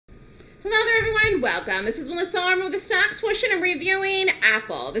Hello there, everyone. Welcome. This is Melissa Armour with the Stock Swoosh, and I'm reviewing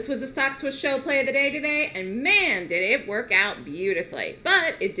Apple. This was the Stock Swoosh show play of the day today, and man, did it work out beautifully.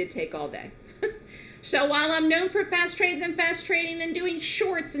 But it did take all day. So while I'm known for fast trades and fast trading and doing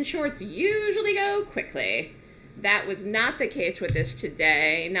shorts, and shorts usually go quickly, that was not the case with this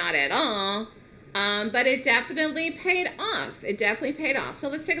today, not at all. But it definitely paid off. It definitely paid off. So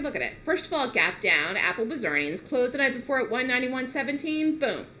let's take a look at it. First of all, gap down. Apple was earnings. Closed the night before at 191.17.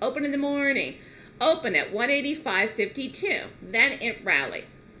 Boom. Open in the morning. Open at 185.52. Then it rallied.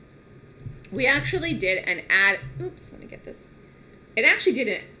 We actually did an ad. Oops, let me get this. It actually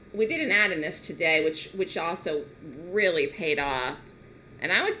didn't. We did an ad in this today, which also really paid off.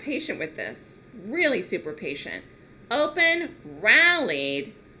 And I was patient with this. Really super patient. Open,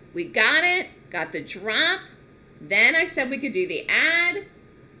 rallied. We got it. Got the drop. Then I said we could do the ad. It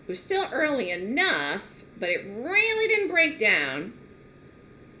was still early enough, but it really didn't break down.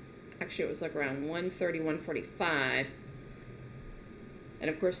 Actually, it was like around 130, 145. And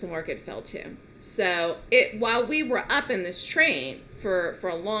of course, the market fell too. So while we were up in this trade for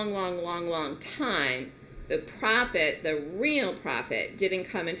a long time, the profit, the real profit, didn't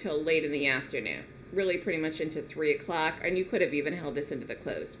come until late in the afternoon. Really pretty much into 3 o'clock, and you could have even held this into the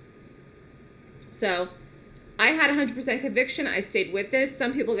close. So I had 100% conviction. I stayed with this.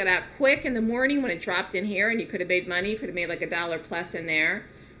 Some people got out quick in the morning when it dropped in here, and you could have made money. You could have made like $1 plus in there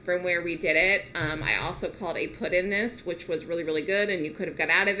from where we did it. I also called a put in this, which was really good, and you could have got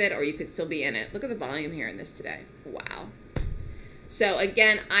out of it, or you could still be in it. Look at the volume here in this today. Wow. So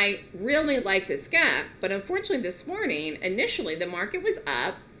again, I really like this gap, but unfortunately this morning, initially the market was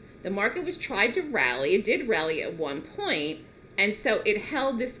up. The market was tried to rally. It did rally at one point, and so it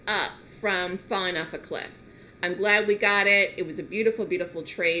held this up from falling off a cliff. I'm glad we got it. It was a beautiful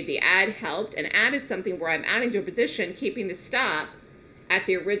trade. The ad helped. An ad is something where I'm adding to a position, keeping the stop at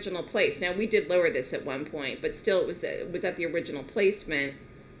the original place. Now, we did lower this at one point, but still it was at the original placement,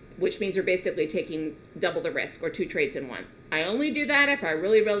 which means you're basically taking double the risk, or 2 trades in one. I only do that if I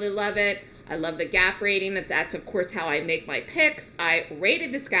really love it. I love the gap rating. That's, of course, how I make my picks. I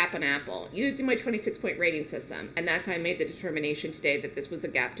rated this gap on Apple using my 26-point rating system, and that's how I made the determination today that this was a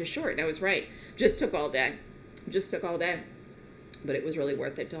gap to short. And I was right. Just took all day. Just took all day. But it was really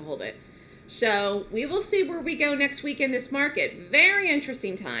worth it to hold it. So we will see where we go next week in this market. Very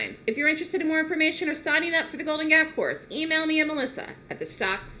interesting times. If you're interested in more information or signing up for the Golden Gap course, email me at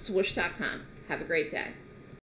melissa@thestockswoosh.com. Have a great day.